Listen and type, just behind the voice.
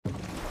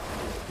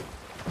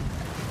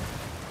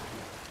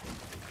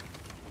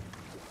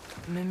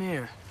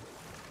Mimir,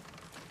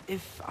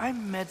 if I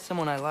met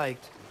someone I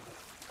liked,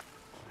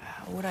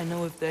 how would I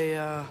know if they,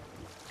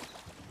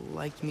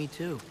 liked me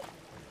too?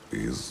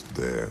 Is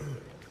there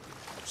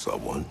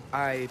someone?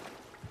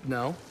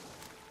 No.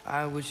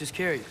 I was just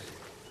curious.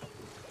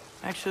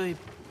 Actually,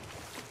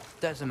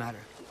 doesn't matter.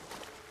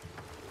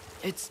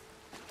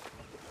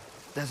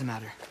 Doesn't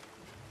matter.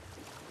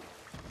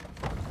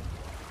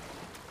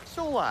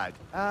 So, lad,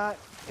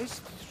 is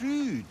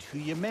Thrude who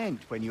you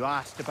meant when you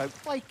asked about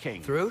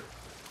liking? Through?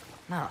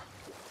 No.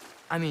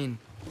 I mean,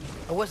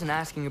 I wasn't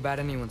asking about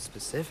anyone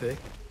specific.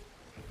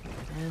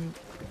 And,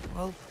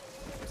 well,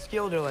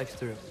 Skilder likes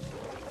Through.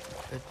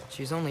 But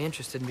she's only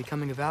interested in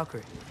becoming a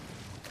Valkyrie.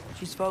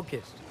 She's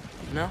focused,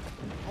 you know?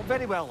 Oh,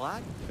 very well,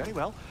 lad. Very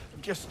well.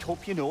 Just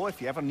hope you know if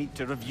you ever need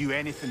to review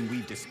anything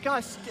we've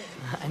discussed.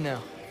 I know.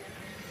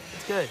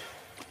 It's good.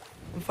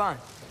 I'm fine.